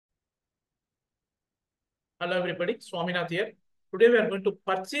Hello everybody, Swaminath here. Today we are going to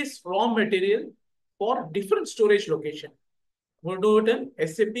purchase raw material for different storage location. We'll do it in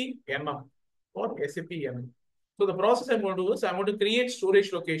SAP MM or SAP MM. So the process I'm going to do is I'm going to create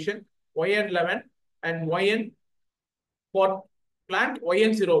storage location YN11 and YN for plant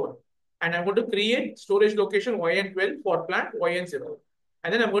YN01. And I'm going to create storage location YN12 for plant YN01.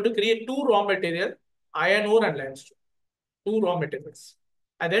 And then I'm going to create two raw material, iron ore and limestone. Two raw materials.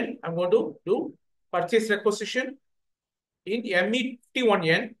 And then I'm going to do purchase requisition in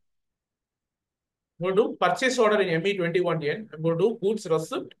ME51N. I'm going to do purchase order in ME21N. I'm going to do goods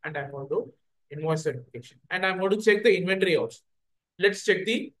receipt and I'm going to do invoice certification. And I'm going to check the inventory also. Let's check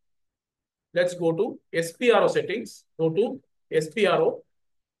the, let's go to SPRO settings. Go to SPRO,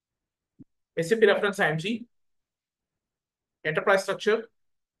 SAP reference IMG, enterprise structure,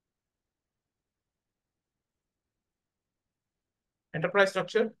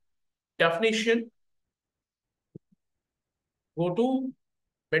 definition, go to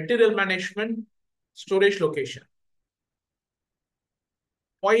material management, storage location.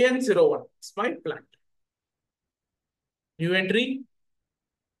 YN01 is my plant. New entry,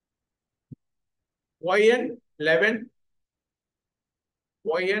 YN11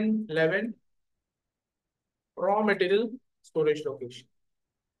 raw material storage location.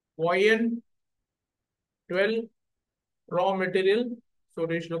 YN12 raw material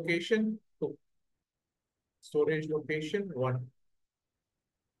storage location 2. Storage location 1.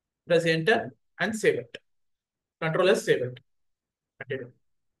 Press enter and save it. Control S, save it. Continue.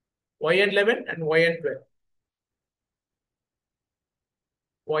 YN11 and YN12.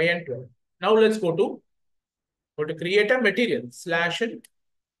 YN12. Now let's go to create a material slash and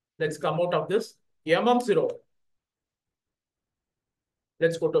let's come out of this MM0.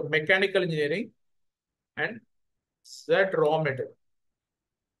 Let's go to mechanical engineering and set raw material.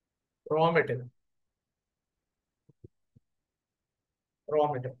 Raw material.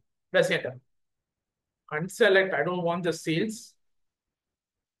 Press enter. Unselect, I don't want the sales.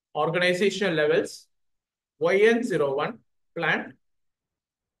 Organizational levels. YN01 plant.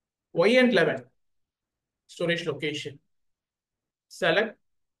 YN11 storage location. Select,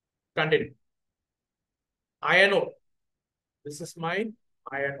 continue. Iron ore. This is my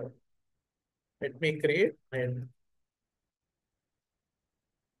iron ore. Let me create iron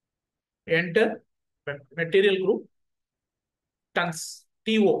ore. Enter material group, tons,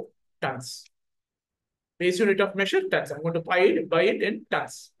 TO, tons. Base unit of measure, tons. I'm going to buy it in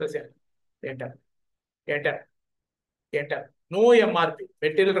tons. Press enter. No MRP.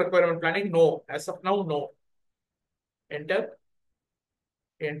 Material requirement planning, no. As of now, no. Enter.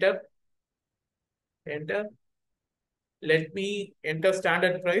 Let me enter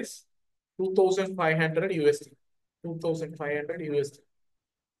standard price, 2,500 USD. 2,500 USD.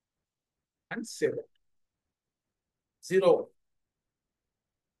 And save it. 0.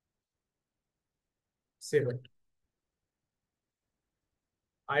 Save it.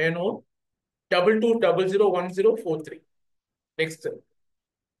 Iron ore 22001043. Next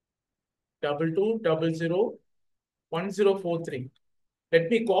 22001043. Let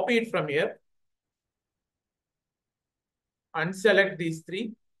me copy it from here. Unselect these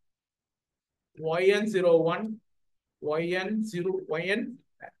three. YN01, YN12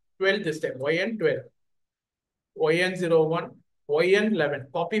 this time. YN12. YN01,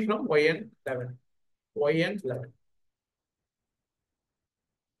 YN11. Copy from YN11. YN11.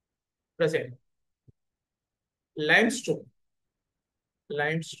 Present. Limestone.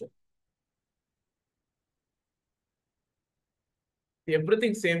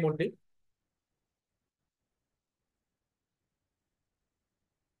 Everything same only.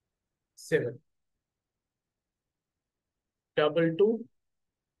 7.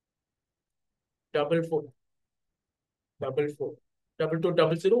 2244.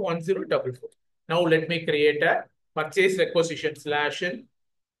 22001044. Now let me create a purchase requisition slash in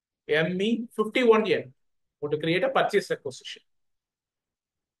ME51N. Want to create a purchase requisition.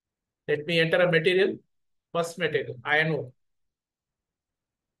 Let me enter a material. First material, iron ore.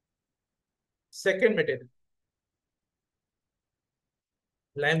 Second material,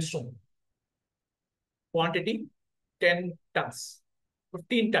 limestone. Quantity 10 tons,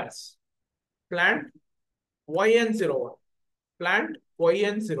 15 tons. Plant YN01. Plant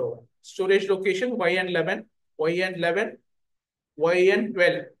YN01. Storage location YN11,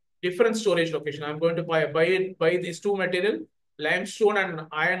 YN12. Different storage location. I'm going to buy these two material, limestone and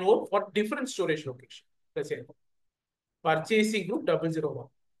iron ore for different storage location. That's it. Purchasing group 001.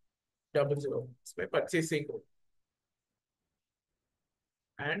 001. It's my purchasing group.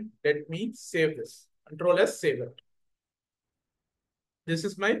 And let me save this. Control S, save it. This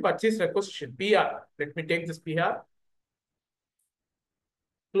is my purchase requisition, PR. Let me take this PR.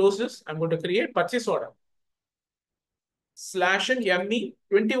 Close this. I'm going to create purchase order. Slash and ME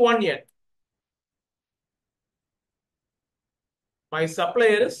 21 yen. My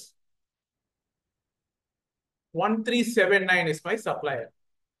supplier is 1379 is my supplier.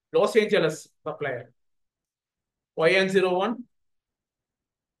 Los Angeles supplier. YN01.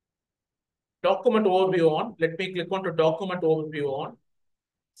 Document overview on. Let me click on to document overview on.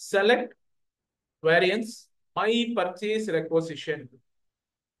 Select variance, my purchase requisition.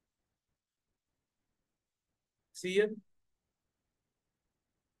 See here.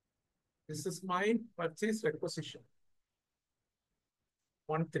 This is my purchase requisition.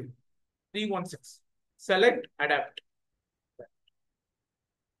 13316. Select adapt.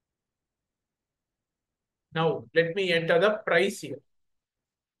 Now let me enter the price here.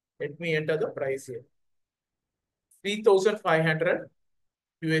 Let me enter the price here. 3,500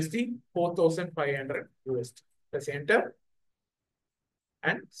 USD, 4,500 USD. Press enter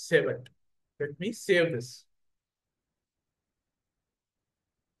and save it. Let me save this.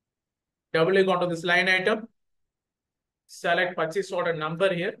 Double click onto this line item. Select purchase order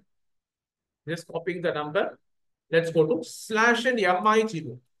number here. Just copying the number. Let's go to slash and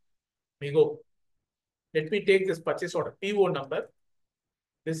MIGO. We go. Let me take this purchase order PO number.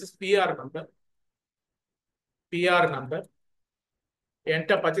 This is PR number. PR number.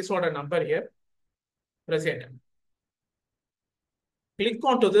 Enter purchase order number here. Press enter. Click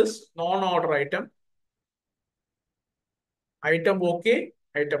onto this non-order item. Item OK.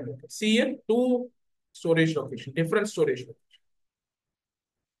 Item OK. See here, two storage location, different storage location.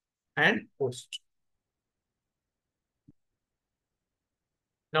 And post.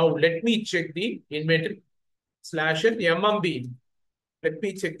 Now let me check the inventory. Slash and MMB. Let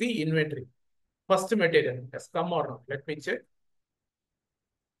me check the inventory. First material has come or not. Let me check.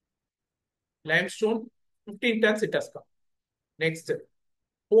 Limestone, 15 tons it has come. Next,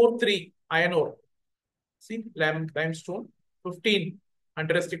 4-3 iron ore. See, limestone, 15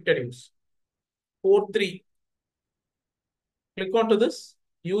 unrestricted use. 4-3. Click onto this.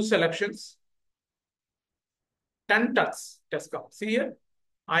 Use selections. 10 tons it has come. See here,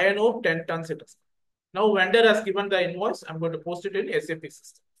 iron ore, 10 tons it has come. Now vendor has given the invoice. I'm going to post it in SAP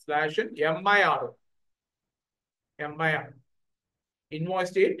system. Slash and MIRO. MIRO.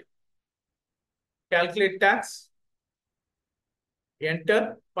 Invoice date. Calculate tax.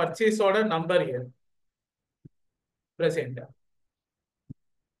 Enter purchase order number here. Press enter.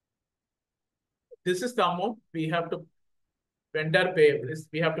 This is the amount we have to vendor pay.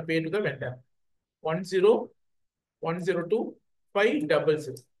 We have to pay to the vendor.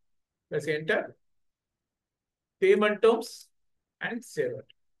 10,102,500. Press enter. Payment terms and save it.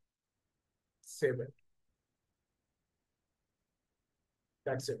 Save it.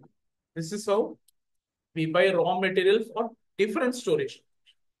 That's it. This is how we buy raw material for different storage.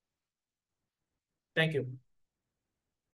 Thank you.